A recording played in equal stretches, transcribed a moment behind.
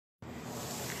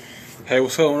Hey,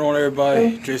 what's going on,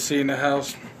 everybody? JC in the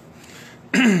house.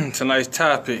 Tonight's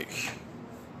topic: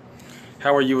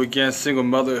 how are you against single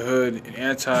motherhood and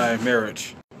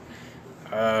anti-marriage?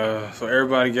 So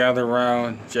everybody gather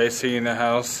around. JC in the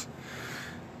house.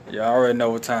 Y'all already know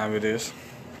what time it is.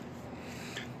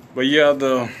 But yeah,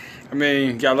 got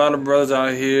a lot of brothers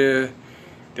out here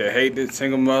that hate the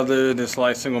single mother,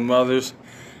 dislike single mothers.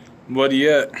 But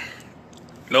yet,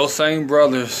 those same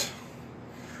brothers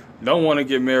don't want to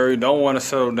get married, don't want to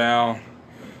settle down.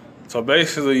 So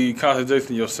basically, you're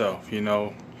contradicting yourself, you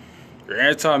know. You're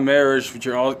anti-marriage, but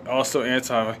you're also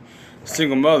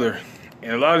anti-single mother.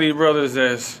 And a lot of these brothers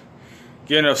that's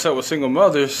getting upset with single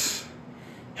mothers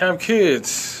have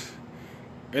kids,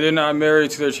 and they're not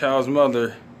married to their child's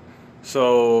mother.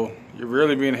 So you're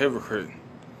really being a hypocrite,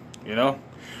 you know.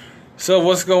 So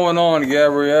what's going on,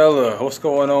 Gabriella? What's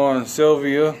going on,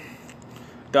 Sylvia,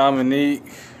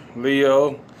 Dominique,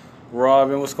 Leo,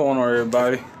 Robin? What's going on,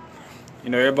 everybody? You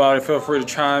know, everybody feel free to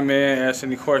chime in, ask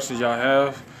any questions y'all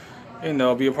have. You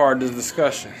know, be a part of this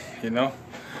discussion, you know.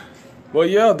 But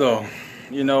yeah, though,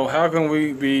 you know, how can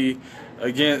we be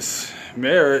against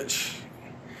marriage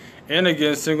and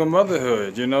against single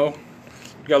motherhood, you know?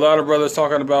 You got a lot of brothers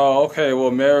talking about, okay,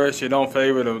 well, marriage, you don't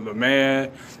favor the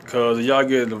man, because if y'all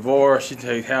get a divorce, she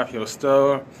takes half your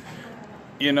stuff,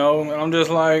 you know? And I'm just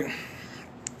like,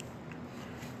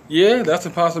 yeah, that's a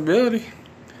possibility.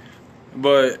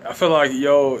 But I feel like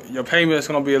your payment's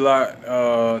going to be a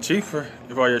lot cheaper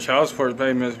if all your child support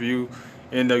payments if you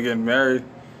end up getting married,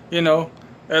 you know?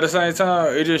 At the same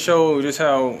time, it just shows just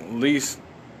how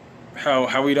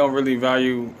we don't really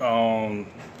value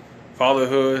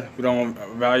fatherhood. We don't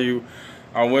value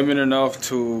our women enough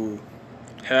to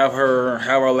have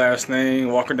our last name,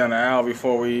 walk her down the aisle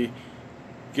before we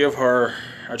give her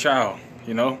a child,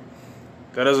 you know?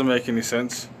 That doesn't make any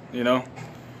sense, you know?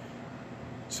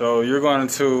 So you're going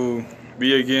to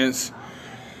be against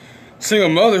single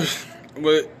mothers,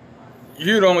 but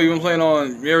you don't even plan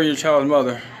on marrying your child's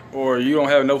mother, or you don't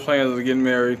have no plans of getting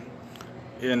married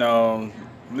and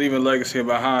leaving a legacy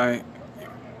behind,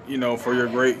 you know, for your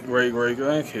great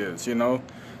grandkids, you know,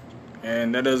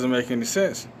 and that doesn't make any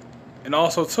sense. And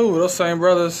also too, those same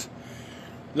brothers,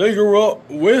 they grew up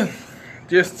with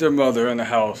just their mother in the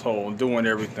household doing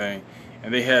everything,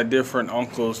 and they had different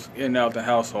uncles in and out the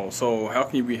household. So how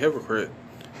can you be a hypocrite?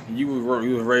 You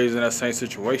was raised in that same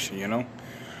situation, you know.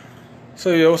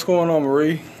 So yeah, what's going on,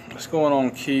 Marie? What's going on,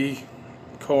 Key,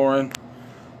 Corin?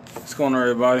 What's going on,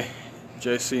 everybody?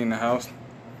 JC in the house.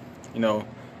 You know,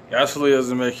 it absolutely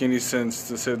doesn't make any sense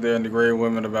to sit there and degrade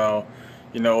women about,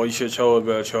 you know, oh, you should chose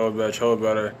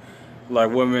better.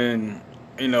 Like women,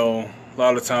 you know, a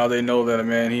lot of times they know that a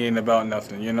man, he ain't about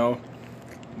nothing, you know.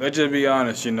 Let's just be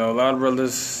honest, you know. A lot of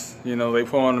brothers, you know, they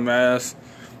put on the mask,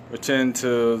 pretend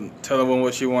to tell a woman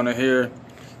what she want to hear,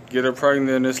 get her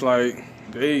pregnant. It's like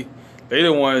they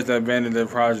the ones that abandoned their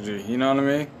progeny. You know what I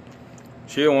mean?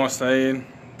 She don't want to stay and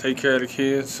take care of the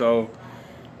kids. So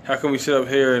how can we sit up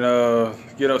here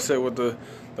and get upset with the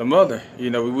mother? You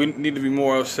know, we need to be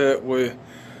more upset with,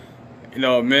 you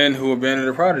know, men who abandoned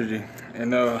their progeny.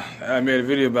 And I made a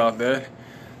video about that.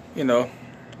 You know,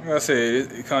 like I said,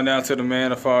 it comes down to the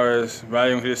man as far as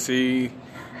valuing his seed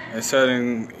and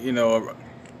setting, you know,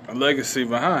 a legacy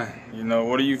behind. You know,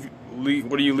 what are you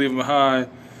leaving behind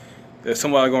that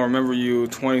somebody gonna remember you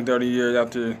 20, 30 years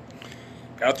after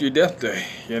your death day,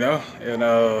 you know? And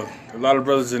a lot of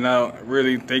brothers are now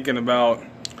really thinking about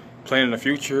planning the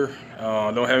future,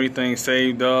 don't have anything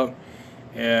saved up,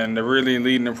 and they're really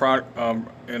leading the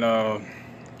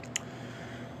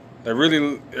they're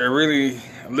really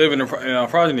living in a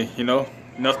progeny, you know?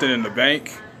 Nothing in the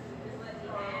bank.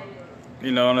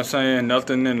 You know what I'm saying?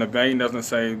 Nothing in the bank, nothing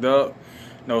saved up.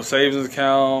 No savings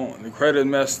account, the credit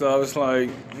messed up. It's like,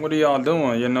 what are y'all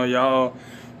doing? You know, y'all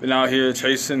been out here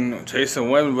chasing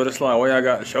women, but it's like, what y'all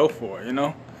got to show for it, you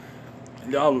know?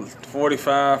 Y'all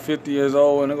 45, 50 years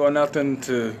old and they got nothing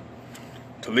to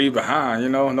leave behind, you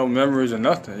know? No memories or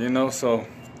nothing, you know? So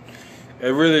it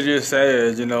really just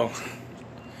sad, you know?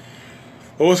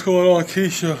 What's going on,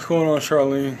 Keisha? What's going on,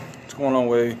 Charlene? What's going on,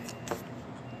 Wade?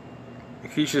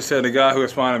 Keisha said the guy who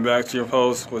responded back to your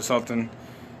post was something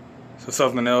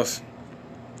else.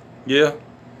 Yeah.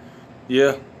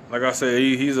 Like I said,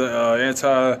 he's an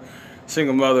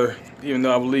anti-single mother, even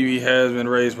though I believe he has been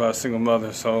raised by a single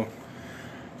mother. So,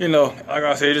 you know, like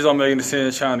I said, it just don't make any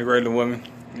sense trying to degrade the women,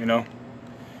 you know.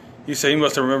 He said he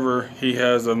must remember he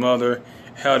has a mother.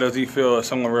 How does he feel if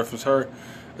someone references her?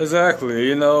 Exactly,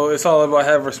 you know, it's all about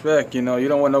having respect, you know. You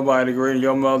don't want nobody degrading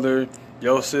your mother,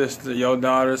 your sister, your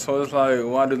daughter. So it's like,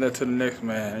 why do that to the next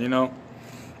man, you know?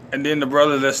 and then the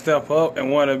brother that step up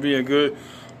and want to be a good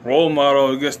role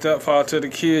model, a good stepfather to the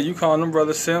kid, you call them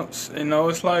brothers simps. You know,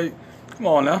 it's like, come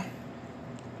on now.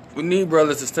 We need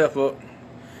brothers to step up,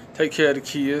 take care of the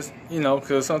kids, you know,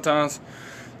 because sometimes,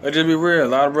 let's just be real, a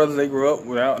lot of brothers, they grew up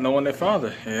without knowing their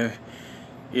father. And,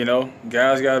 you know,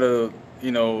 guys got to,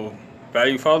 you know,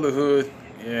 value fatherhood.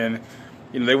 And,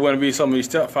 you know, they wouldn't be so many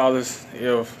stepfathers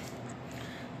if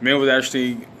men would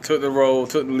actually took the role,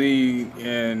 took the lead,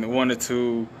 and wanted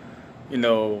to, you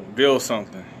know, build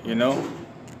something, you know.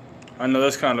 I know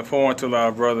that's kind of foreign to a lot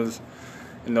of brothers,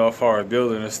 you know, as far as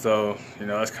building and stuff. You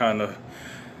know,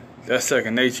 that's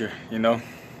second nature, you know.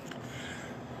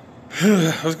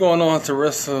 What's going on,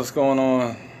 Teresa? What's going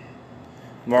on,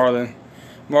 Marlon?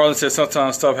 Marlon said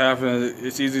sometimes stuff happens.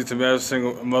 It's easy to imagine a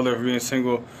single mother being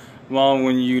single mom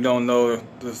when you don't know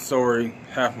the story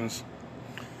happens.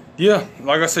 Yeah,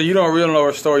 like I said, you don't really know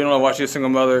her story. You don't know why she's a single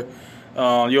mother.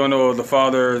 You don't know if the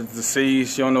father is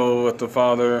deceased. You don't know what the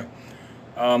father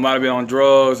might have been on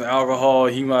drugs, alcohol.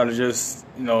 He might have just,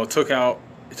 you know, took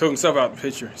himself out of the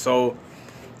picture. So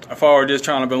if I were just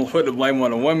trying to put the blame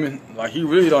on the woman, like, you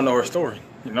really don't know her story,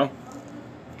 you know?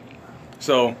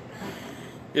 So,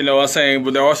 you know what I'm saying?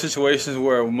 But there are situations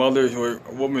where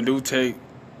women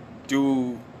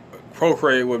do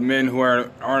procreate with men who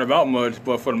aren't about much,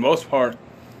 but for the most part,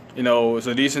 you know, it's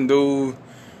a decent dude,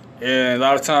 and a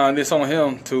lot of times it's on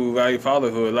him to value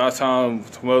fatherhood. A lot of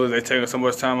times mothers, they take so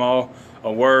much time off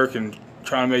of work and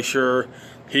trying to make sure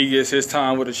he gets his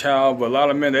time with the child, but a lot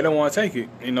of men, they don't want to take it,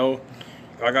 you know?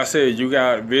 Like I said, you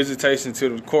got visitation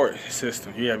to the court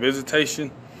system. You got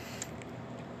visitation,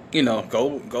 you know,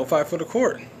 go fight for the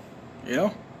court, you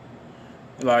know?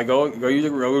 Like, go use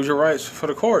your rights for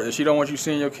the court. If she don't want you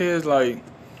seeing your kids, like,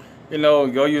 you know,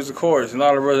 go use the courts. A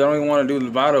lot of brothers don't even want to do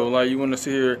the battle. Like, you want to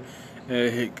sit here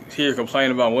and hear complain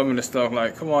about women and stuff.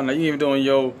 Like, come on now, you even doing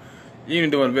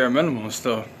the bare minimum and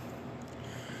stuff.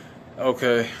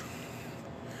 Okay,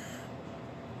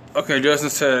 Justin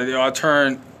said, you know,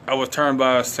 I was turned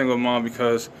by a single mom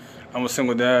because I'm a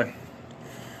single dad.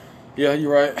 Yeah,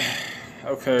 you're right.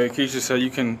 Okay, Keisha said you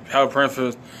can have a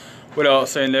preference without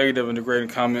saying negative and degrading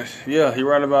comments. Yeah, you're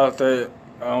right about that.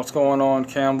 What's going on,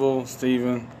 Campbell,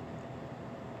 Steven?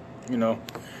 You know,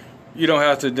 you don't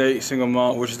have to date single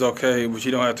mom, which is okay, but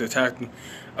you don't have to attack them.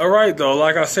 All right, though,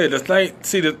 like I said,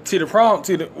 the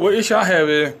problem, what issue I have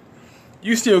is,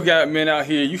 you still got men out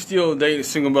here, you still dating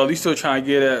single mothers, you still trying to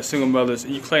get at single mothers,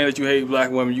 and you claim that you hate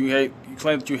black women, you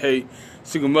claim that you hate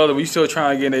single mothers, but you still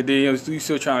trying to get in their DMs, you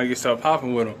still trying to get stuff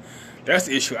popping with them. That's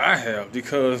the issue I have,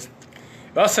 because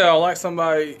if I say I like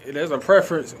somebody, there's a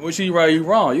preference, which you right, you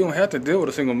wrong. You don't have to deal with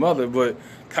a single mother, but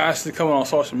constantly coming on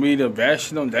social media,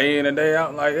 bashing them day in and day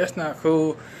out, like, that's not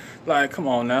cool. Like, come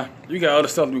on now. You got other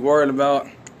stuff to be worried about.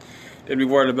 They'd be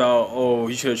worried about, oh,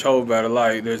 you should have chose better.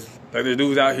 Like, there's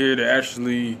dudes out here that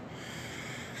actually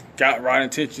got right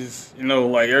intentions. You know,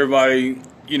 like, everybody,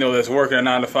 you know, that's working a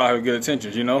 9 to 5 with good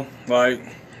intentions, you know? Like,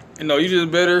 you know, you just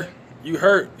better, you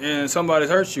hurt and somebody's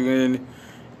hurt you, and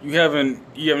you haven't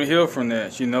healed from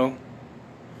that, you know?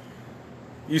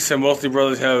 You said mostly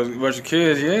brothers have a bunch of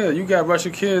kids. Yeah, you got a bunch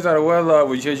of kids out of wedlock,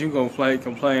 but yet you gonna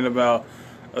complain about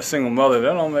a single mother.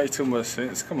 That don't make too much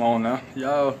sense. Come on now.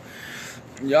 Y'all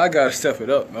gotta step it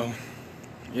up, though.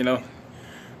 You know?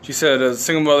 She said a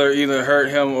single mother either hurt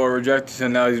him or rejected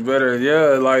him, now he's better.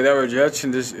 Yeah, like, that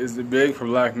rejection is big for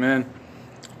black men.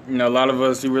 You know, a lot of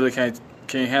us, you really can't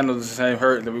handle the same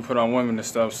hurt that we put on women and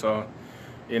stuff, so,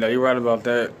 you know, you're right about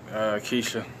that,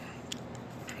 Keisha.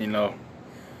 You know.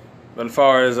 But as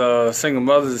far as single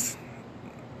mothers,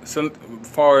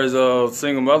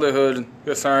 single motherhood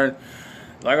concerned,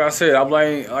 like I said, I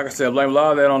blame a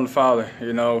lot of that on the father,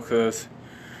 you know, because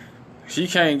she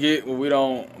can't get what we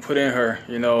don't put in her,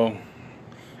 you know.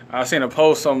 I seen a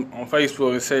post on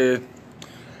Facebook that said,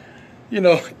 you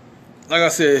know, like I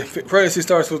said, pregnancy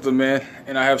starts with the man,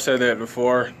 and I have said that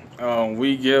before.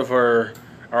 We give her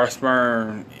our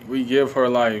sperm, we give her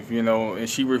life, you know, and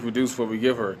she reproduces what we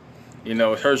give her. You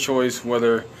know, it's her choice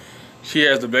whether she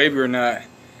has the baby or not,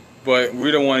 but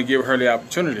we don't want to give her the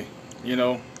opportunity, you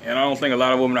know. And I don't think a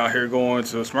lot of women out here going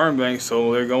to sperm banks,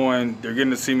 so they're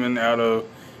getting the semen out of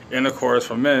intercourse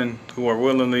from men who are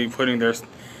willingly putting their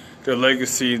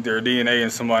legacy, their DNA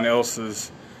in somebody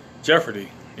else's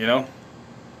jeopardy, you know.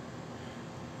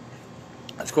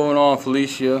 What's going on,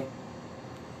 Felicia?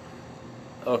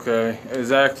 Okay,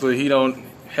 exactly. He don't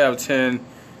have 10.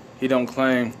 He don't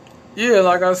claim. Yeah,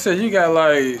 like I said, you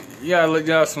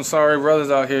got some sorry brothers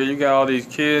out here. You got all these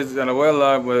kids that are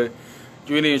wedlock, but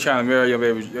you ain't even trying to marry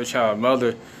your child's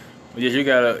mother. But yet you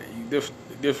got a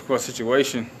difficult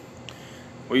situation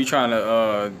where you trying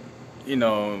to you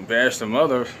know, bash the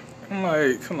mother. I'm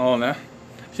like, come on now.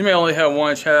 She may only have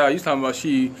one child. You talking about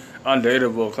she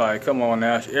undateable? Like, come on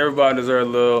now. Everybody deserves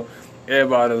love.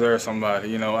 Everybody deserves somebody.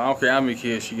 You know, I don't care how many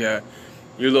kids she got.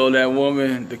 You love that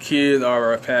woman. The kids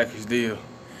are a package deal.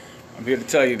 I'm here to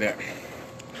tell you that.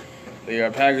 They are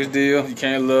a package deal. You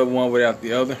can't love one without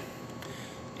the other.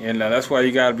 And that's why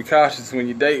you gotta be cautious when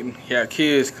you're dating. You have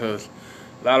kids, cause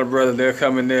a lot of brothers they'll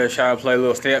come in there try to play a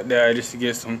little stepdad just to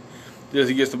get some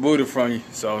booty from you.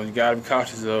 So you gotta be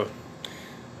cautious of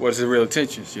what's the real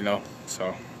intentions, you know.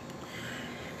 So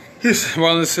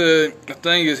Marlon said the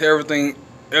thing is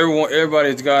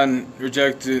everybody's gotten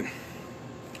rejected.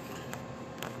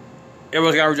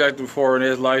 Everyone's gotten rejected before in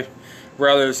his life.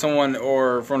 Rather someone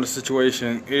or from the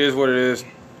situation. It is what it is.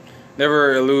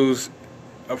 Never lose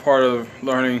a part of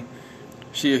learning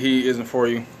she or he isn't for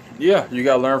you. Yeah, you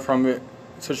gotta learn from it,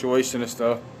 situation and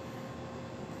stuff.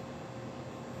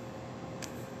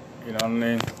 You know what I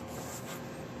mean?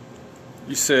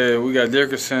 You said we got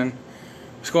Dickerson.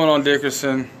 What's going on,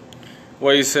 Dickerson?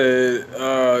 What he said,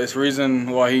 it's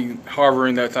reason why he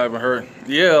harboring that type of hurt.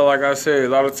 Yeah, like I said, a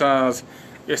lot of times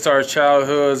it starts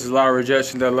childhoods, a lot of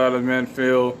rejection that a lot of men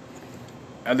feel,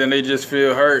 and then they just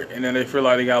feel hurt, and then they feel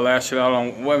like they got lashed out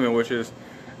on women, which is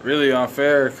really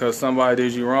unfair because somebody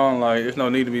did you wrong. Like, there's no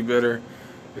need to be bitter.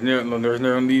 There's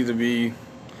no need to be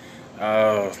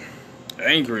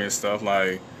angry and stuff.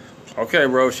 Like, okay,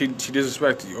 bro, she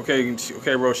disrespected you.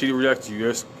 Okay, bro, she rejected you.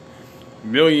 There's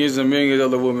millions and millions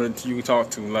of other women that you can talk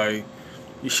to. Like,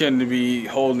 you shouldn't be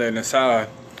holding that inside.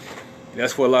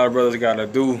 That's what a lot of brothers gotta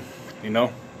do, you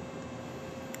know.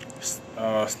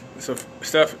 So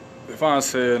Stefan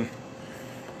said,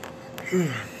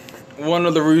 one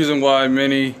of the reasons why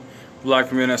many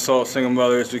black men assault single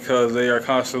mothers is because they are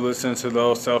constantly listening to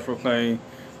those self-proclaimed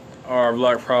our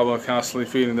black problem, constantly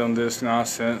feeding them this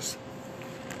nonsense,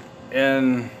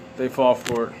 and they fall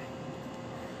for it.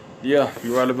 Yeah,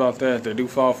 you're right about that. They do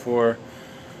fall for,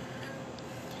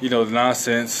 you know, the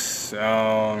nonsense.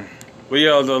 But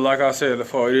yeah, like I said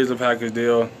before, it is a package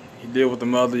deal. You deal with the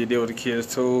mother, you deal with the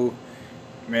kids too.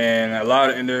 Man,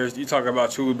 and you talk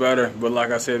about choose better, but like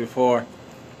I said before,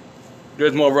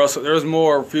 there's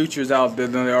more futures out there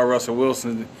than there are Russell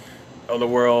Wilson of the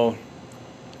world.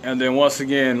 And then once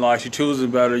again, like, she chooses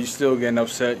better, you still getting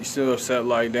upset. You still upset,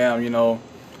 like, damn, you know,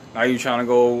 now you trying to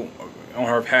go on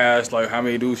her past, like how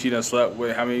many dudes she done slept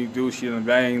with, how many dudes she done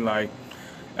banged. Like,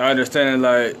 I understand,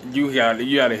 like, you got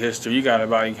a history, you got a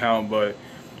body count, but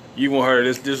you want her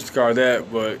to disregard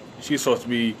that. But she's supposed to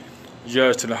be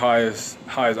judged to the highest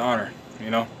honor,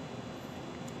 you know.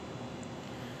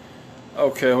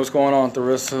 Okay, what's going on,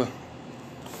 Theresa?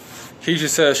 Keisha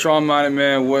said strong-minded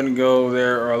man wouldn't go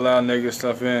there or allow negative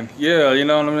stuff in. Yeah, you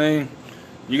know what I mean?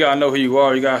 You gotta know who you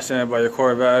are. You gotta stand by your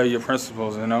core values, your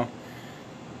principles, you know.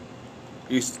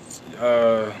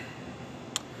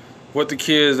 With the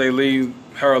kids, they leave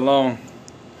her alone.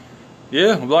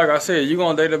 Yeah, like I said, you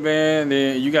gonna date a man,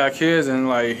 then you got kids, and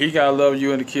like he gotta love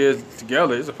you and the kids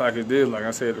together. It's a package deal, like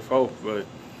I said before. But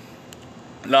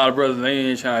a lot of brothers, they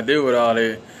ain't trying to deal with all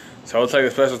that. So it'll take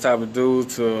a special type of dude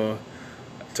to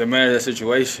manage that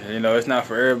situation. You know, it's not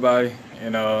for everybody.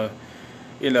 You know,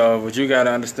 but you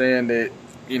gotta understand that,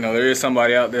 you know, there is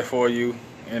somebody out there for you.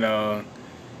 You know,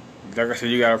 like I said,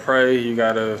 you gotta pray, you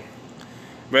gotta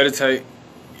meditate.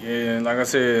 And like I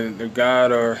said, the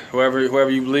God or whoever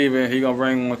you believe in, he gonna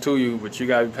bring one to you, but you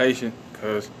gotta be patient,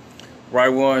 because right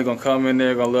one, he gonna come in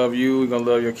there, gonna love you, he gonna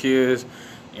love your kids,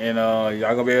 and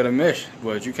y'all gonna be able to mesh,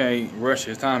 but you can't rush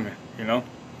his timing, you know.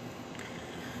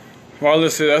 Marlon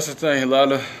said that's the thing, a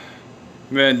lot of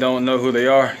men don't know who they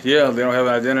are. Yeah, they don't have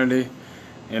an identity,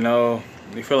 you know.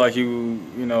 They feel like you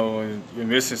know, you're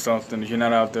missing something, you're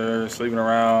not out there sleeping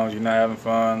around, you're not having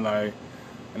fun, like.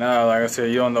 Now, like I said,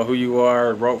 you don't know who you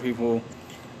are. Broke people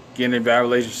getting in bad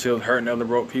relationships, hurting other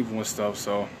broke people and stuff.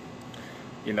 So,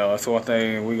 you know, that's one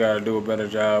thing we got to do a better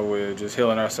job with, just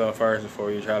healing ourselves first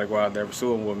before you try to go out there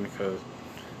pursuing with me.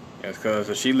 Because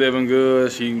if she living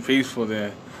good, she peaceful,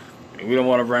 then we don't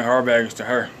want to bring our baggage to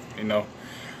her, you know.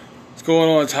 What's going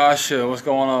on, Tasha? What's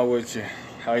going on with you?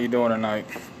 How you doing tonight?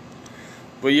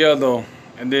 But yeah, though,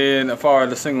 and then as far as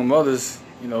the single mothers,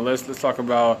 you know, let's talk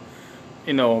about,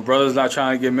 you know, brothers not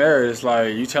trying to get married. It's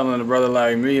like you telling a brother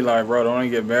like me, like, bro, don't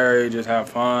get married, just have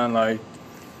fun, like.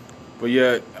 But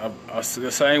yet, the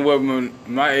same woman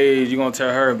my age, you gonna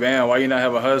tell her, "Bam, why you not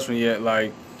have a husband yet?"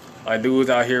 Like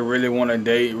dudes out here really want to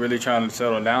date, really trying to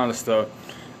settle down and stuff.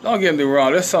 Don't get me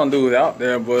wrong, there's some dudes out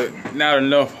there, but not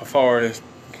enough as far as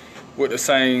with the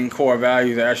same core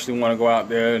values that actually want to go out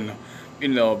there and, you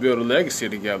know, build a legacy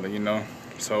together, you know.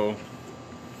 So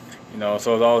You know,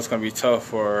 so it's always gonna be tough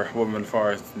for women as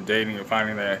far as dating and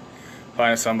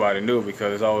finding somebody new,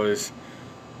 because it's always,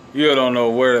 you don't know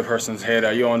where the person's head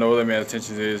at. You don't know where the man's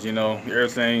intentions is. You know,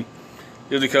 everything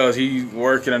just because he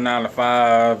working a 9 to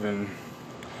 5 and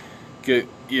good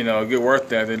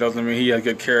work ethic, it doesn't mean he has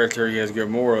good character. He has good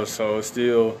morals. So it's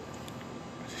still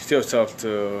tough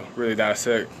to really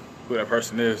dissect who that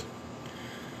person is.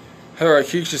 All right,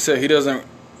 Keisha said he doesn't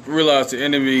realize the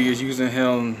enemy is using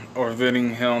him or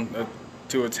vetting him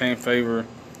to attain favor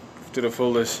to the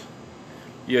fullest.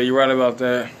 Yeah, you're right about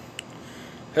that.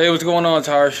 Hey, what's going on,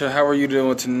 Tarsha? How are you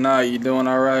doing tonight? You doing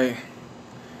all right?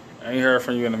 I ain't heard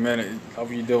from you in a minute.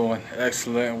 Hope you doing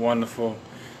excellent, wonderful,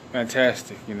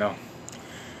 fantastic, you know.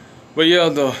 But yeah,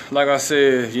 though, like I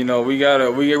said, you know, we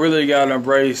really gotta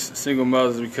embrace single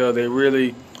mothers, because they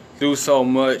really do so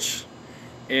much,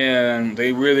 and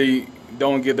they really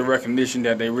don't get the recognition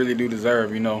that they really do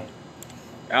deserve. You know,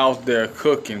 out there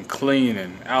cooking,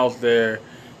 cleaning, out there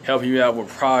helping you out with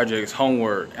projects,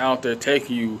 homework, out there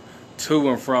taking you to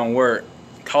and from work,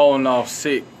 calling off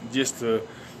sick just to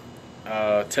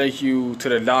take you to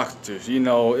the doctors. You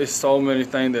know, it's so many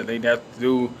things that they have to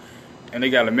do, and they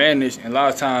got to manage, and a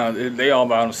lot of times they all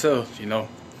by themselves, you know.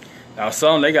 Now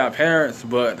some, they got parents,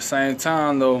 but at the same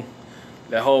time though,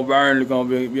 that whole burden is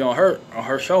gonna be on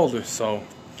her shoulders. So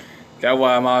that's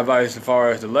why my advice as far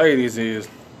as the ladies is,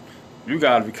 you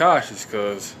gotta be cautious,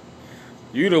 because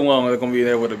you the one that's gonna be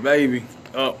there with a baby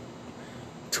up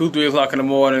 2, 3 o'clock in the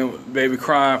morning, baby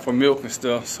crying for milk and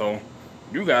stuff. So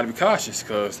you gotta be cautious,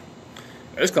 because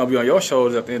it's gonna be on your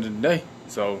shoulders at the end of the day.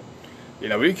 So, you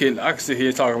know, I can sit here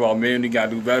and talk about men, you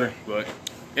gotta do better, but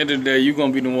end of the day, you're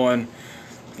gonna be the one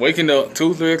waking up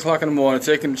 2, 3 o'clock in the morning,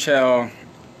 taking the child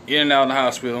in and out of the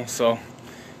hospital. So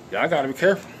y'all gotta be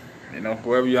careful. You know,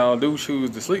 whoever y'all do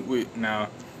choose to sleep with. Now,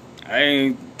 I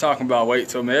ain't talking about wait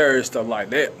till marriage, stuff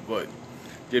like that, but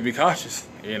just be cautious.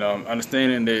 You know,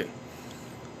 understanding that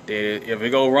if it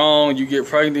go wrong, you get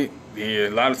pregnant,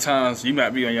 then a lot of times you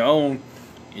might be on your own,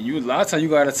 and a lot of times you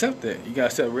gotta accept that. You gotta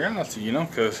accept reality, you know,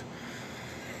 because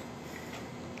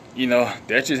you know,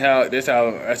 that's just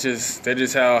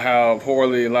how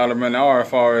poorly a lot of men are as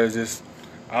far as just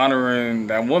honoring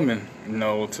that woman, you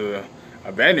know, to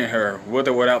abandon her with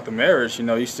or without the marriage. You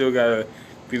know, you still gotta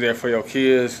be there for your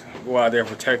kids, go out there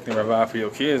protect and provide for your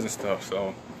kids and stuff.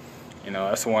 So, you know,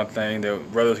 that's the one thing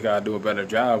that brothers gotta do a better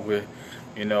job with,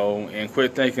 you know, and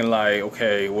quit thinking like,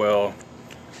 okay, well,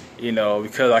 you know,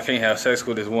 because I can't have sex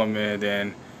with this woman,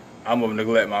 then I'm gonna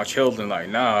neglect my children. Like,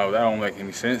 nah, that don't make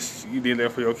any sense. You be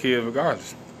there for your kids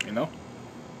regardless, you know.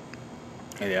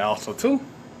 And then also too,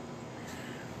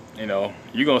 you know,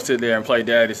 you gonna sit there and play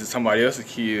daddy to somebody else's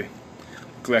kid,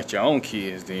 neglect your own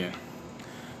kids. Then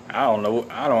I don't know.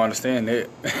 I don't understand that.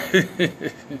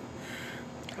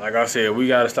 Like I said, we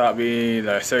gotta stop being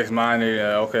like sex minded.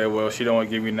 Okay, well, she don't want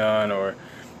to give me none, or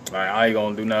like I ain't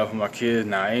gonna do nothing for my kids.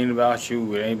 Nah, it ain't about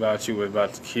you. It ain't about you. It's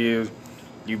about the kids.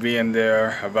 You being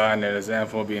there, providing an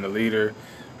example, being a leader,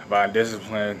 providing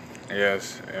discipline,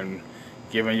 yes, and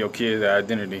giving your kids the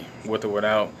identity, with or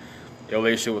without your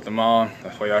relationship with the mom.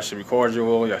 That's why y'all should be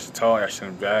cordial, y'all should talk, y'all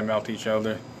shouldn't badmouth each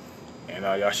other, and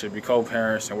y'all should be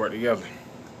co-parents and work together.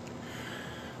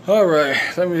 All right,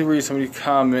 let me read some of these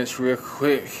comments real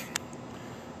quick.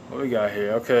 What we got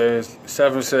here? Okay,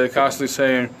 Seven said, constantly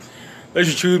saying they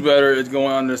should choose better. It's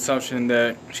going on the assumption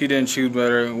that she didn't choose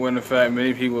better, when in fact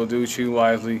many people do choose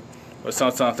wisely, but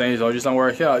sometimes things just don't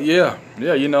work out. Yeah,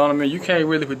 you know what I mean? You can't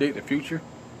really predict the future.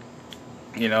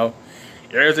 You know,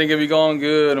 everything can be going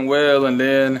good and well, and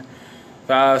then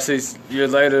 5, 6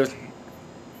 years later,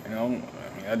 you know,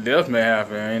 a death may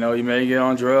happen. You know, you may get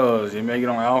on drugs, you may get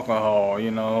on alcohol,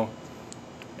 you know,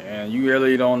 and you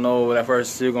really don't know that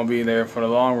person's still going to be there for the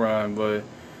long run. But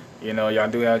you know, y'all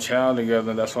do have a child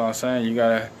together. That's what I'm saying. You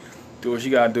gotta do what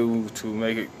you gotta do to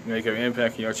make an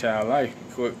impact in your child's life.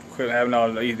 Quit having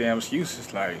all these damn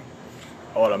excuses like,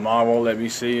 oh, the mom won't let me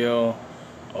see him,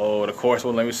 oh, the course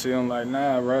won't let me see him. Like,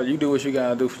 nah, bro. You do what you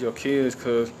gotta do for your kids,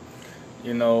 cause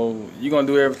you know you gonna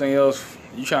do everything else.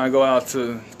 You trying to go out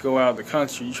the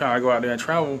country. You trying to go out there and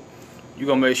travel. You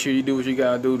gonna make sure you do what you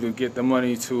gotta do to get the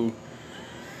money to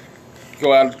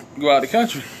go out the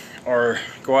country or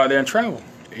go out there and travel.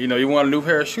 You know, you want a new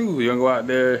pair of shoes, you're gonna go out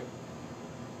there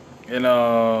and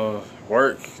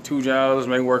work 2 jobs,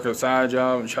 maybe work a side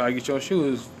job and try to get your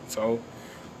shoes. So you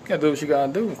gotta do what you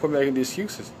gotta do and quit making these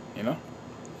excuses, you know.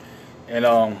 And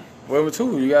whatever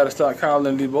too, you gotta start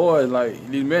calling these boys like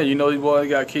these men. You know, these boys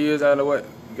got kids out of what?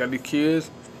 You got these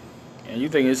kids, and you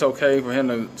think it's okay for him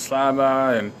to slide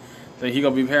by and think he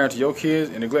gonna be parent to your kids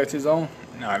and neglect his own?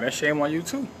 Nah, that's shame on you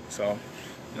too. So,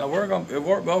 you know, it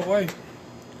work both ways.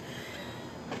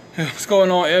 What's going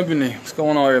on, Ebony? What's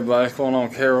going on, everybody? What's going on,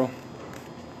 Carol?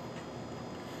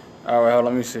 Alright,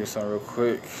 let me see something real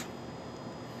quick.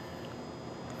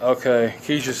 Okay,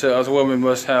 Keisha said us women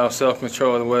must have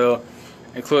self-control as well,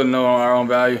 including knowing our own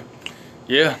value.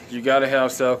 Yeah, you gotta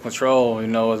have self-control, you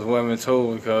know, as women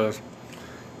too, because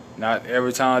not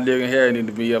every time digging hair you need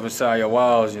to be up inside your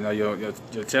walls. You know, your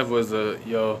temple is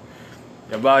your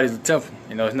body's a temple.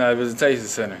 You know, it's not a visitation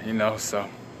center. You know, so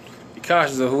be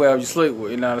cautious of whoever you sleep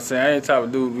with. You know what I'm saying? I ain't the type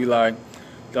of dude to be like,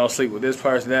 don't sleep with this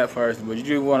person, that person, but you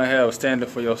do want to have a standard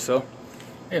for yourself.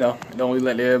 You know, don't really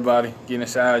let everybody get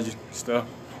inside you and stuff.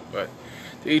 But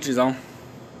to each his own.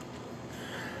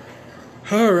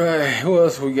 Alright, what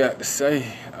else we got to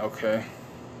say? Okay.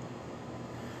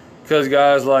 Because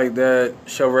guys like that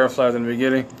show red flags in the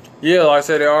beginning. Yeah, like I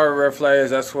said, there are red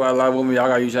flags. That's why a lot of women, y'all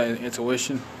gotta use your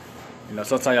intuition. You know,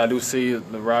 sometimes y'all do see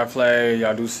the red flag,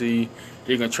 y'all do see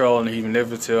he controlling and he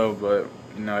manipulative, but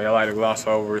you know, y'all like to gloss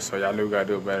over it, so y'all do gotta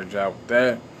do a better job with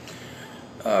that.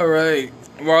 Alright.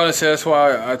 Marlon says, that's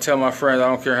why I tell my friends, I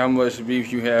don't care how much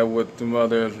beef you have with the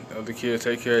mother of the kids,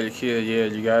 take care of your kids. Yeah,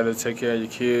 you gotta take care of your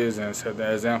kids and set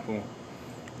that example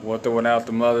with or without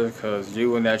the mother, because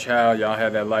you and that child, y'all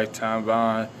have that lifetime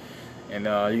bond, and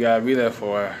you gotta be there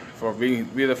for her, be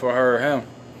there for her or him.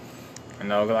 You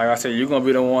know, like I said, you're gonna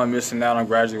be the one missing out on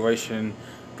graduation,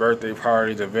 birthday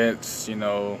parties, events. You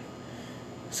know,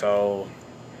 so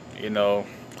you know,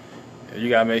 you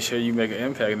gotta make sure you make an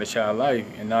impact in the child's life,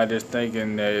 and not just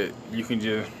thinking that you can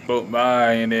just float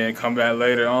by and then come back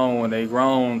later on when they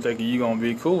grown, thinking you gonna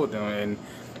be cool with them and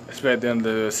expect them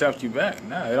to accept you back.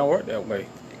 Nah, it don't work that way.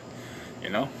 You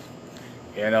know,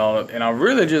 and I'm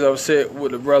really just upset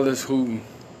with the brothers who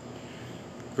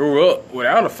grew up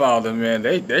without a father. Man,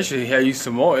 they should have you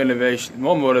some more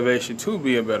motivation to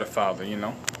be a better father. You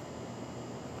know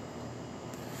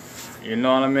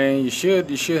what I mean? You should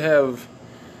have.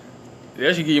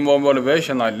 They should give you more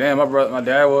motivation. Like, damn, my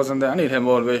dad wasn't there. I need to have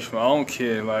motivation for my own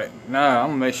kid. Like, nah, I'm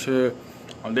gonna make sure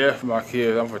I'm there for my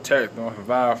kids. I'm protect them, I'm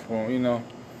provide for them. You know.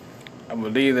 I'm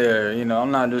gonna be there, you know.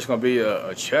 I'm not just gonna be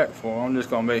a check for them. I'm just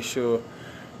gonna make sure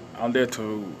I'm there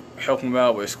to help them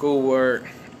out with schoolwork,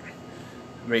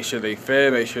 make sure they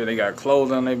fed, make sure they got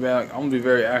clothes on their back. I'm gonna be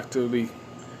very actively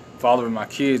following my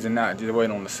kids and not just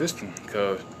waiting on the system,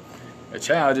 because a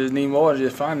child just need more than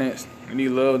just finance. They need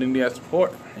love, they need that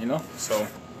support, you know. So,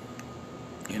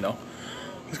 you know,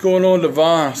 what's going on,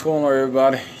 Devon? What's going on,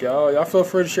 everybody? Y'all feel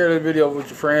free to share this video with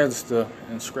your friends and stuff,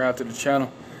 and subscribe to the channel.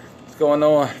 What's going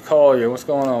on? Call you. What's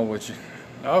going on with you?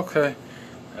 Okay.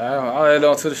 I'll head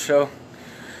on to the show.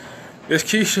 It's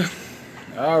Keisha.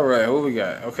 Alright, what we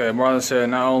got? Okay, Marlon said,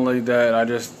 not only that, I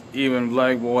just, even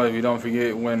black boys, we don't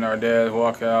forget when our dads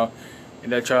walk out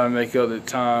and they try to make up the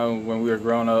time when we were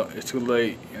grown up. It's too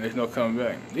late and there's no coming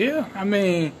back. Yeah, I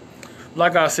mean,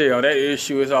 like I said, on that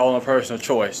issue, it's all a personal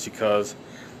choice, because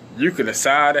you could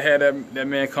decide to have that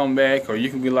man come back, or you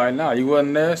can be like, nah, you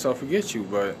wasn't there, so forget you.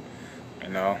 But, you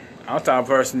know, I'm the type of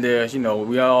person that, you know,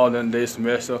 we all done did some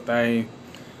messed up things.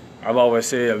 I've always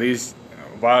said, at least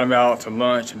invite him out to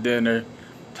lunch and dinner,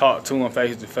 talk to him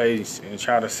face to face, and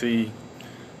try to see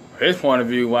his point of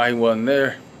view why he wasn't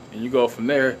there. And you go from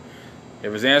there.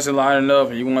 If his answer line enough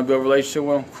and you want to build a relationship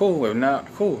with him, cool. If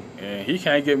not, cool. And he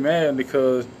can't get mad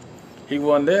because he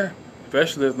wasn't there,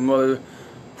 especially if the mother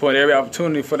put every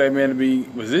opportunity for that man to be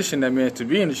positioned, that man to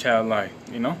be in the child's life,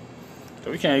 you know.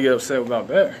 So we can't get upset about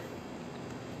that.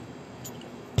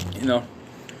 You know.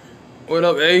 What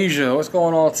up, Asia? What's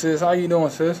going on, sis? How you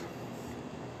doing, sis?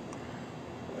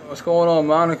 What's going on,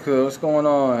 Monica? What's going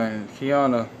on,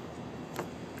 Kiana?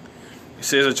 It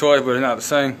says a choice, but it's not the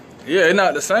same. Yeah, it's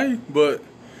not the same, but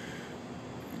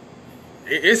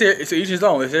it's each his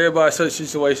own. It's everybody's such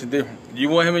situation different. You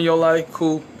want him in your life,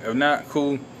 cool. If not,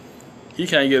 cool. He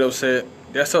can't get upset.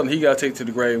 That's something he got to take to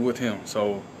the grave with him.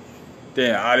 So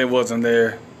then I wasn't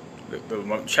there.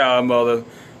 My child mother,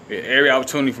 every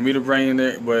opportunity for me to bring in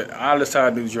there, but I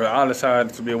decided to do the job. I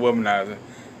decided to be a womanizer.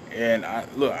 And I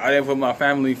didn't put my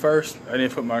family first. I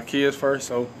didn't put my kids first.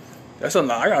 So that's something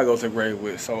I gotta go to the grave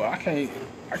with. So I can't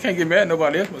get mad at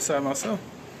nobody else besides myself.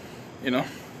 You know.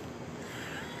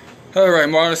 All right,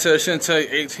 Martin said it shouldn't take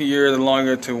 18 years or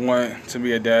longer to want to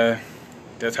be a dad.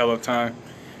 That's hell of time.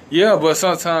 Yeah, but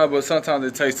sometimes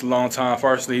it takes a long time.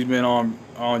 Firstly, he's been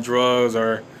on drugs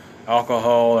or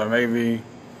alcohol, or maybe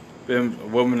been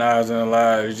womanizing a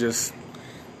lot. It's just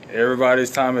everybody's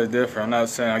time is different. I'm not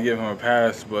saying I give him a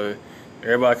pass, but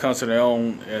everybody comes to their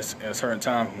own at certain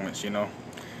time points, you know.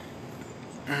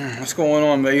 What's going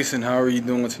on, Mason? How are you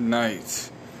doing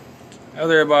tonight? How's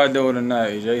everybody doing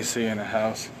tonight? JC in the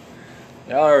house.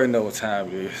 Y'all already know what time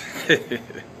it is.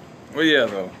 Well, yeah,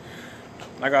 though.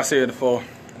 like I said before,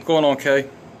 what's going on, Kay?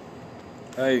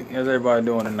 Hey, how's everybody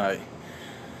doing tonight?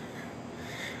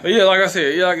 But yeah, like I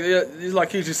said,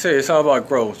 like Keisha said, it's all about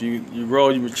growth. You grow,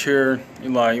 you mature.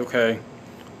 You're like, okay,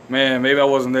 man, maybe I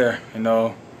wasn't there. You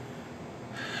know,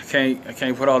 I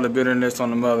can't put all the bitterness on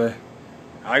the mother.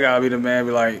 I gotta be the man.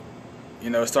 Be like,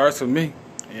 you know, it starts with me.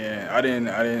 Yeah, I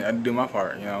didn't do my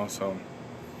part. You know, so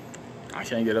I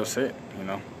can't get upset. You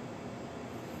know,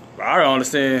 but I don't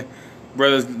understand.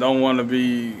 Brothers don't want to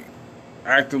be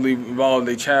actively involved in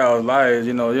their child's lives.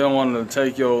 You know, you don't want to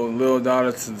take your little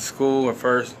daughter to the school or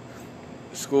first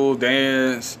school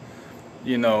dance.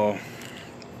 You know,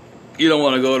 you don't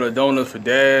want to go to donuts for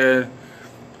dad.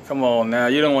 Come on now,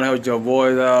 you don't want to help your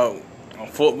boys out on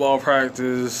football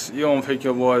practice. You don't pick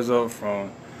your boys up from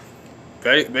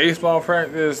baseball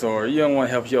practice, or you don't want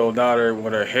to help your daughter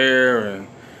with her hair and,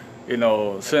 you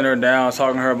know, sitting her down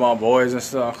talking to her about boys and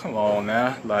stuff. Come on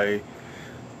now, like,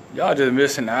 y'all just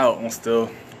missing out on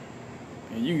stuff.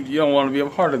 And you don't want to be a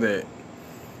part of that.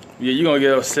 Yeah, you're going to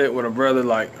get upset with a brother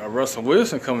like Russell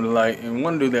Wilson coming to light and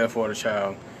want to do that for the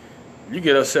child. You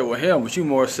get upset with him, but you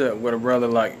more upset with a brother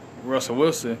like Russell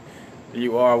Wilson than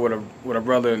you are with a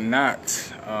brother not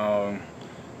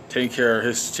taking care of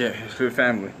his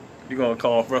family. You're going to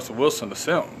call Russell Wilson a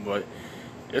simp, but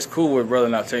it's cool with a brother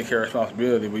not taking care of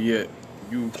responsibility, but yet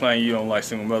you claim you don't like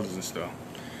single mothers and stuff.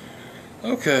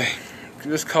 Okay.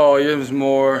 This call is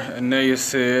more, Anaya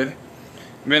said,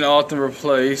 men often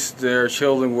replace their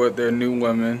children with their new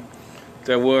women.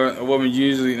 That a woman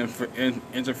usually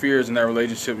interferes in that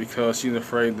relationship because she's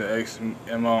afraid the ex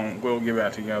and mom will get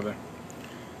back together.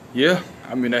 Yeah,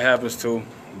 I mean, that happens too.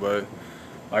 But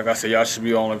like I said, y'all should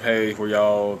be on the page where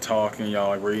y'all talking,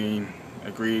 y'all agree,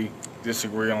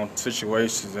 disagree on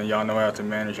situations, and y'all know how to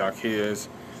manage your kids,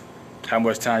 how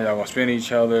much time y'all gonna spend with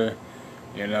each other.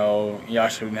 You know, y'all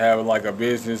should have like a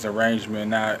business arrangement,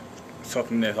 not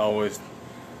something that's always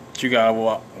you gotta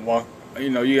walk. You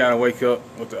know, you gotta wake up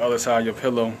with the other side of your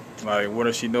pillow. Like, what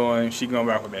is she doing? She going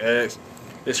back with the ex.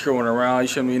 They're screwing around. You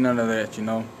shouldn't be none of that. You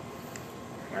know.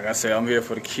 Like I said, I'm here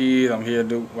for the kids. I'm here to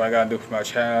do what I gotta do for my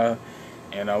child.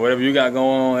 And whatever you got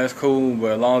going on, that's cool.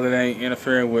 But as long as it ain't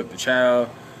interfering with the child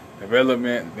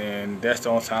development, then that's the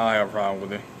only time I have a problem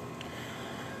with it.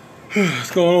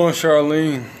 What's going on,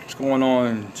 Charlene? What's going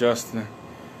on, Justin?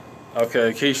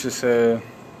 Okay, Keisha said,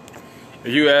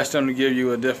 if you ask them to give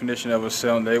you a definition of a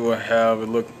simp, they will have it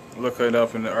look it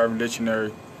up in the Urban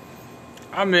Dictionary.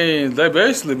 I mean, they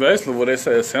basically what they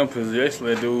say a simp is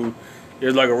basically a dude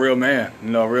is like a real man.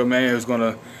 You know, a real man who's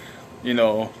gonna, you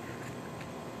know,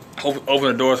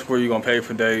 open the doors for you, gonna pay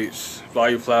for dates, buy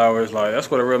you flowers. Like,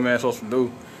 that's what a real man's supposed to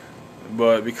do.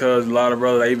 But because a lot of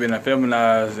brothers, they've been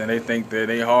feminized and they think that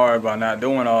they hard by not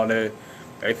doing all that,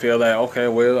 they feel like, okay,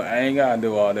 well, I ain't gotta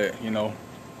do all that, you know.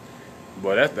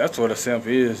 But that's what a simp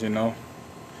is, you know.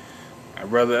 A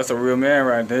brother, that's a real man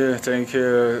right there, taking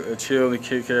care of a child,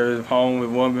 taking care of his home,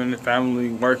 with woman, family,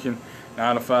 working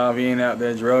 9 to 5. He ain't out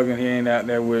there drugging. He ain't out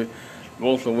there with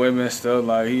multiple women and stuff.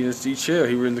 Like, he chill.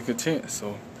 He really content.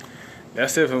 So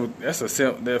that's it. That's a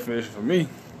simp definition for me.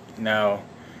 Now,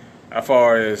 as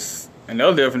far as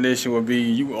another definition would be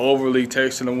you overly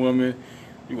texting a woman,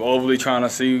 you overly trying to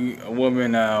see a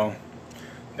woman. Now,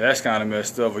 that's kind of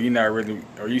messed up. Or you not really,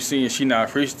 or you seeing she not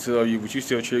appreciative of you, but you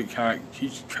still trying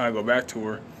to go back to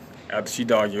her after she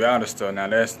dogged you out and stuff. Now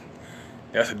that's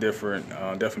a different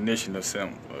definition of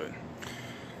simp. But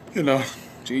you know,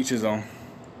 to each his own.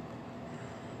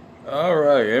 All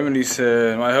right, Emily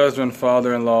said, my husband and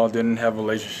father-in-law didn't have a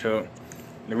relationship.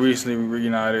 They recently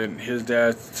reunited. His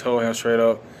dad told him straight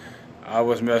up, I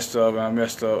was messed up and I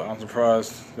messed up. I'm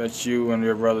surprised that you and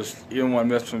your brothers even want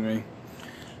to mess with me.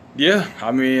 Yeah,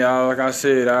 I mean, like I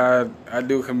said, I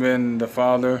do commend the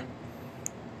father.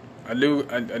 I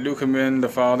do commend the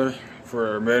father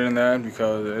for admitting that,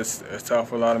 because it's tough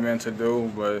for a lot of men to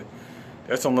do, but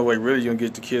that's the only way really you can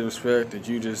get the kids respect, that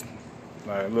you just,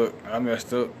 like, look, I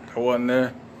messed up. I wasn't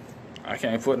there. I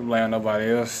can't put the blame on nobody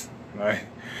else. Like,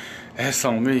 that's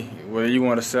on me. Whether you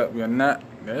want to accept me or not,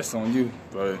 that's on you.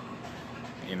 But,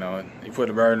 you know, you put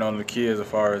the burden on the kids as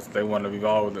far as they want to be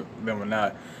involved with them or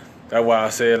not. That's why I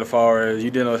said, as far as you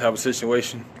dealing with that type of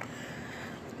situation,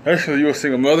 actually you're a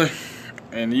single mother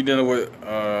and you dealing with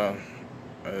a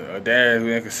dad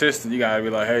who's inconsistent, you gotta be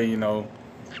like, hey, you know,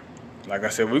 like I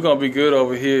said, we're gonna be good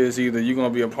over here. It's either you're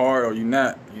gonna be a part or you're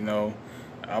not. You know,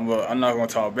 I'm not gonna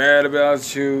talk bad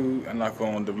about you. I'm not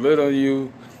gonna belittle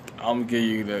you. I'm gonna give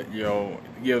you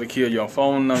give the kid your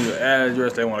phone number, your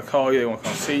address. They want to call you. They want to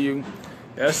come see you.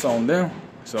 That's on them.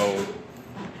 So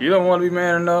if you don't want to be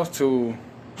man enough to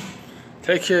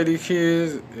take care of these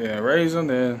kids and raise them,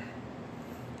 then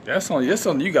That's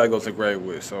something you gotta go to the grave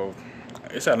with. So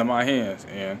it's out of my hands.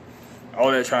 And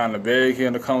all that trying to beg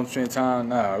him to come spend time,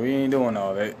 nah, we ain't doing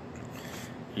all that.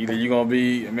 Either you gonna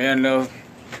be a man enough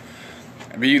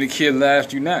and be the kid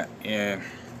last, you not. And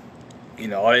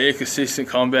all that inconsistent,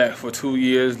 come back for 2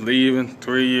 years, leaving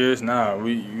 3 years. Nah,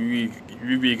 we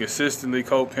be consistently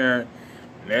co-parent,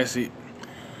 and that's it.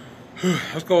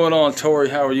 What's going on, Tori?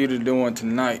 How are you doing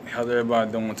tonight? How's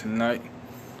everybody doing tonight?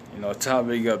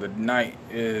 Topic of the night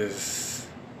is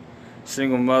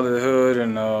single motherhood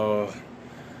and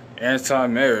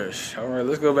anti-marriage. All right,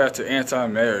 let's go back to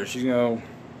anti-marriage.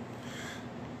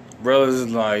 Brothers,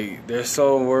 like, they're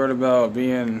so worried about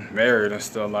being married and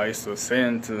stuff. Like, it's a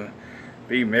sin to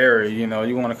be married. You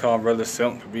want to call brothers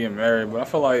simp for being married, but I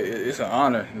feel like it's an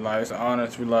honor. Like, it's an honor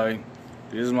to be like,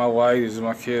 this is my wife, this is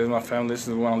my kids, this is my family, this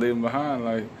is what I'm leaving behind.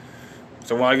 Like,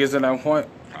 so when I get to that point,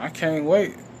 I can't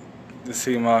wait to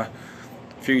see my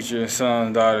future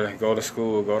son, daughter go to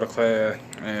school, go to class,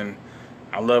 and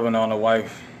I'm loving on a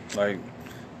wife like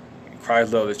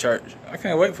Christ loved the church. I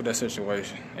can't wait for that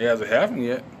situation. It hasn't happened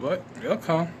yet, but it'll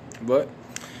come. But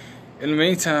in the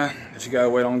meantime, you gotta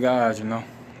wait on God,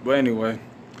 But anyway,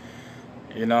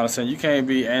 you know what I'm saying? You can't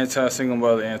be anti-single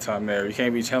mother, anti-marriage. You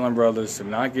can't be telling brothers to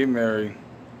not get married.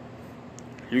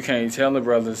 You can't tell the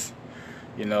brothers,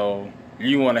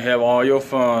 you want to have all your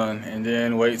fun and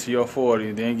then wait till you're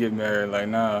 40 then get married. Like,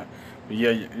 nah. But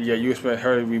yeah, you expect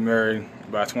her to be married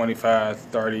by 25,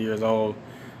 30 years old.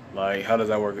 Like, how does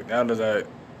that work? How does that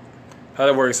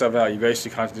work itself out? You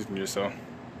basically contradicting yourself.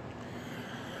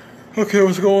 Okay,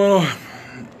 what's going on?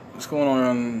 What's going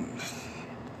on?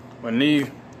 My knee.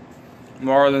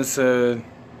 Marlon said,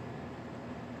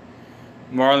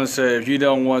 if you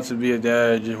don't want to be a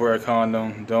dad, just wear a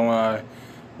condom. Don't I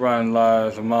run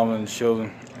lives of mama and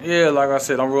children? Yeah, like I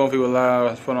said, don't ruin people's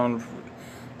lives. Put on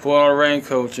a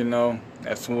raincoat,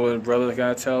 That's what brothers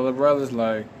gotta tell the brothers.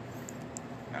 Like,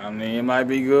 it might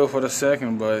be good for the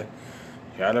second, but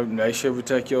you gotta make sure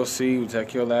protect your seed,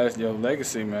 protect your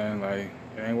legacy, man. Like,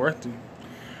 it ain't worth it.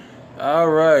 All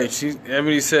right,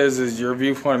 everybody says, is your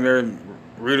viewpoint of marriage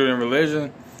rooted in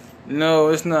religion? No,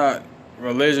 it's not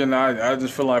religion. I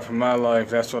just feel like for my life,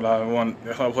 that's what I want.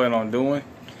 That's what I plan on doing.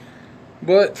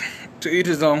 But to each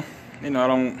his own. I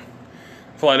don't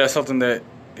feel like that's something that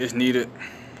is needed,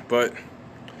 but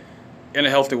in a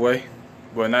healthy way.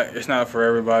 But it's not for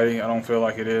everybody. I don't feel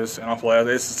like it is. And I don't feel like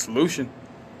it's a solution.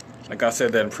 Like I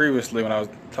said that previously when I was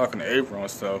talking to April and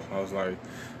stuff. I was like,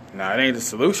 nah, it ain't the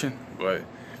solution. But,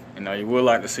 you would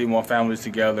like to see more families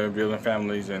together, building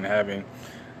families and having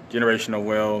generational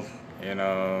wealth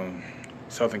and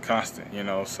something constant,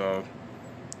 So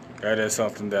that is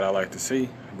something that I like to see.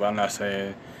 But I'm not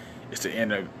saying it's the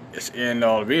end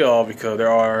all to be all, because there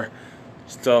are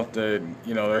stuff that,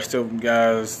 there's still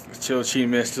guys, still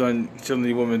cheating men, still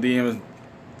need women DMs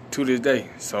to this day.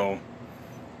 So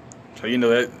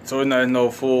that, so it's not no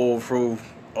fool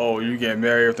proof, oh, you get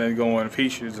married, everything's going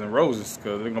peaches and roses,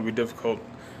 because there's going to be difficult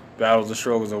battles and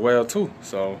struggles as well, too.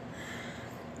 So,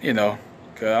 because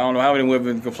I don't know how many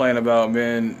women complain about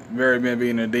married men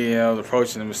being in the DMs,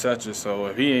 approaching them, etc. So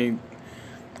if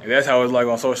that's how it's like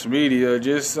on social media,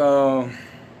 just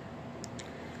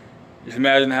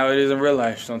imagine how it is in real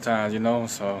life sometimes,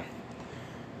 So,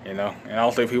 and I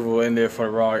don't think people are in there for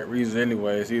the wrong reasons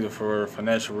anyway. It's either for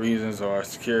financial reasons or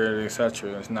security,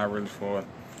 etc. It's not really for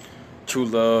true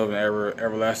love and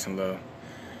everlasting love.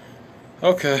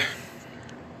 Okay.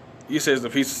 You say it's the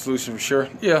peaceful solution for sure?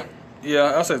 Yeah,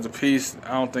 I'll say it's the peace.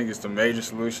 I don't think it's the major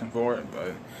solution for it,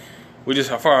 but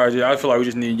I feel like we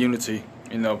just need unity.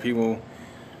 People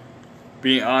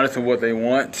being honest with what they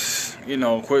want.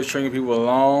 Quit stringing people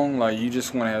along. Like, you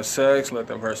just want to have sex, let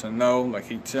that person know. Like,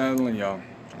 keep telling y'all.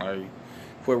 Like,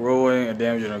 quit ruining and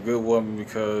damaging a good woman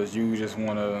because you just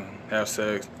want to have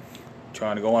sex.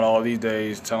 Trying to go on all these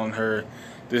days, telling her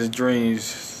this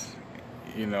dreams,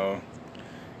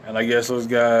 And I guess those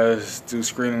guys do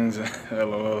screenings.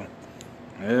 LOL.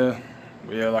 Yeah,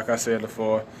 like I said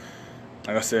before.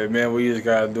 Like I said, man, we just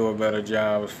gotta do a better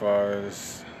job as far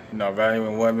as,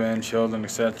 valuing women, children,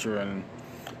 etc. And,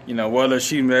 whether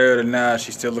she's married or not,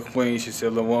 she's still a queen, she's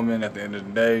still a woman at the end of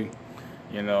the day.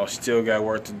 She still got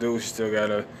work to do. She still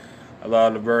got a lot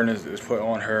of the burden is put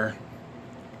on her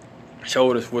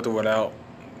shoulders, with or without,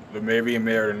 but maybe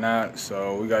married or not.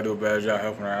 So we gotta do a better job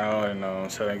helping her out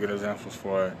and setting good examples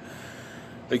for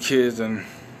the kids and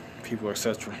people,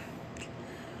 etc.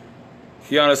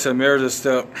 Kiana said marriage is a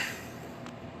step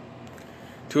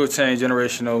to attain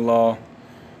generational law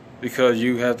because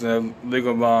you have to have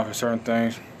legal bond for certain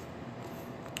things.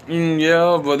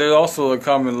 Yeah, but there's also a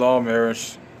common law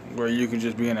marriage where you can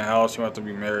just be in a house, you don't have to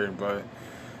be married. But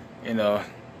You know,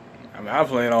 I mean, I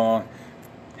plan on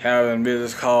having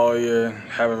business call here,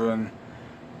 having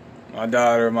my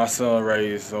daughter, my son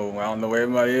raised. So I don't know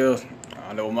everybody else.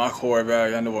 I know what my core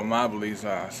value. I know what my beliefs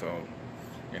are. So,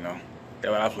 you know,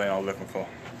 that's what I plan on looking for.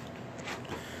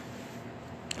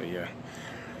 But yeah.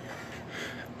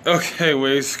 Okay,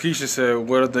 well, Keisha said,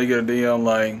 what if they get a DM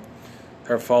like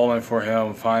her falling for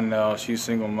him, finding out she's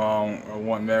single mom or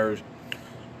want marriage?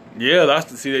 Yeah,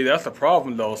 that's the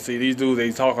problem though. See, these dudes,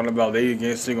 they talking about they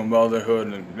against single motherhood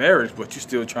and marriage, but you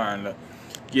still trying to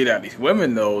get at these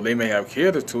women though. They may have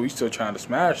kids or two. You still trying to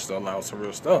smash stuff, like some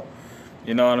real stuff.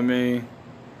 You know what I mean?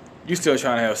 You still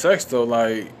trying to have sex though.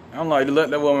 Like, I'm like, let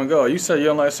that woman go. You say you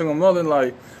don't like single mother,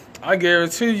 like, I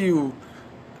guarantee you,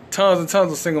 tons and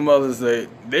tons of single mothers that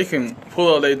they can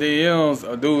pull up their DMs.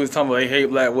 Or dudes talking about they hate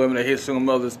black women, they hate single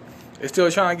mothers. They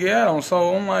still trying to get at them.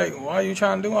 So I'm like, why are you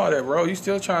trying to do all that, bro? You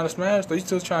still trying to smash? Though? You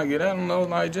still trying to get at them though?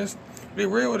 Like, just be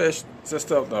real with that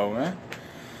stuff though, man.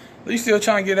 You still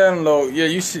trying to get at them though? Yeah,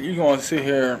 you going to sit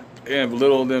here and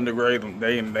belittle them, degrade them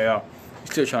day in and day out.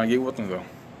 You still trying to get with them though,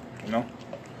 you know?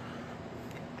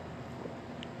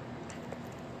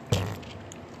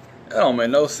 That don't make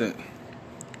no sense.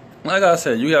 Like I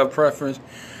said, you have a preference.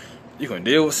 You can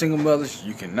deal with single mothers.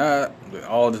 You cannot. But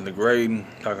all this degrading,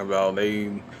 talking about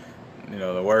they,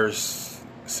 the worst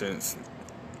since,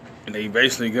 and they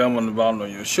basically gum on the bottom of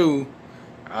your shoe.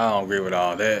 I don't agree with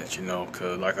all that,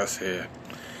 because like I said,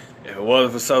 if it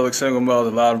wasn't for Southern single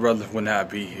mothers, a lot of brothers would not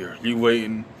be here. You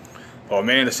waiting for a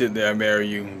man to sit there and marry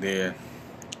you, then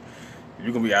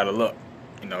you're going to be out of luck.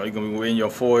 You're going to be in your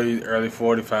 40s, early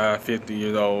 45, 50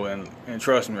 years old, and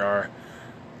trust me, our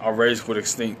race would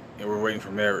extinct, and we're waiting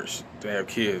for marriage to have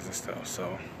kids and stuff.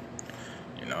 So,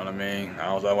 you know what I mean? I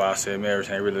don't know why I said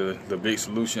marriage ain't really the big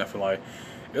solution. I feel like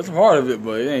it's a part of it,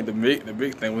 but it ain't the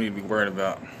big thing we need to be worried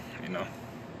about,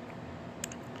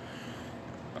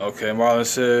 Okay, Marlon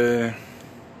said,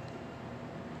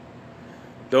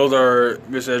 those are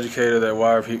miseducated, that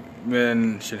why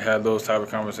men should have those type of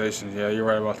conversations. Yeah, you're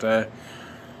right about that.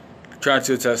 Trying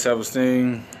to test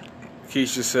self-esteem.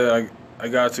 Keisha said, I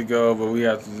got to go, but we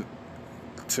have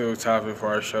to topic for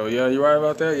our show. Yeah, you right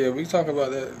about that? Yeah, we talk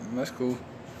about that. That's cool.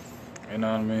 You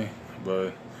know what I mean?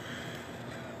 But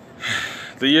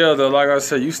yeah, though, like I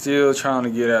said, you still trying to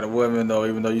get at a woman, though,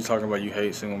 even though you talking about you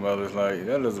hate single mothers. Like,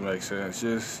 that doesn't make sense.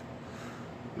 Just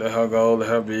let her go, let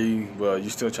her be, but you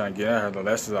still trying to get at her, though.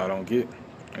 That's what I don't get,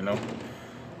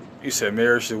 You said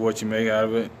marriage is what you make out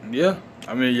of it. Yeah.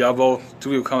 I mean, y'all both,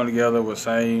 two people coming together with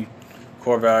same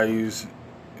core values,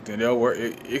 then they'll work.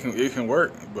 It can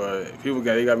work, but people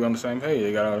they gotta be on the same page.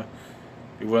 They gotta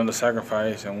be willing to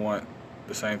sacrifice and want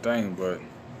the same thing. But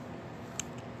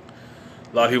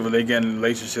a lot of people, they get in a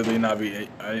relationship, they not be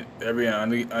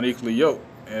unequally yoked,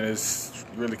 and it's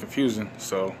really confusing.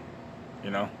 So,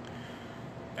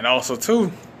 and also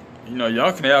too,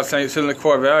 y'all can have similar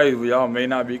core values, but y'all may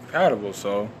not be compatible.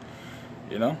 So,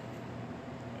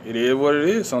 it is what it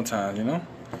is sometimes,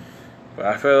 But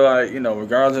I feel like,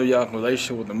 regardless of your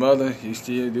relationship with the mother, you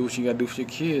still do what you got to do for your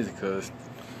kids, because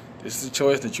this is a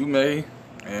choice that you made.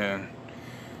 And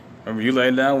remember, you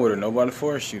laid down with her. Nobody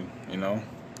forced you,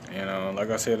 And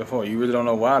like I said before, you really don't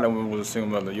know why that woman was a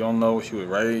single mother. You don't know if she was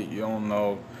raped. You don't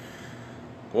know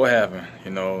what happened,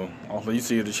 Also, you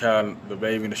see the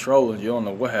baby in the stroller, you don't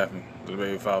know what happened to the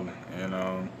baby father.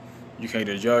 And you can't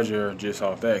just judge her just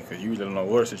off that, because you really don't know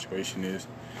what the situation is,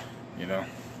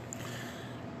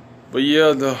 But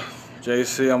yeah, the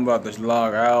JC, I'm about to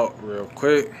log out real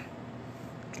quick.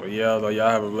 But yeah, though, y'all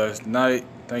have a blessed night.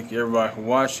 Thank you everybody for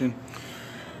watching.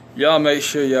 Y'all make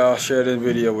sure y'all share this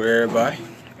video with everybody.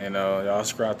 And y'all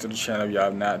subscribe to the channel if y'all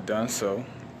have not done so.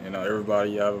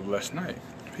 Everybody, y'all have a blessed night.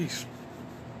 Peace.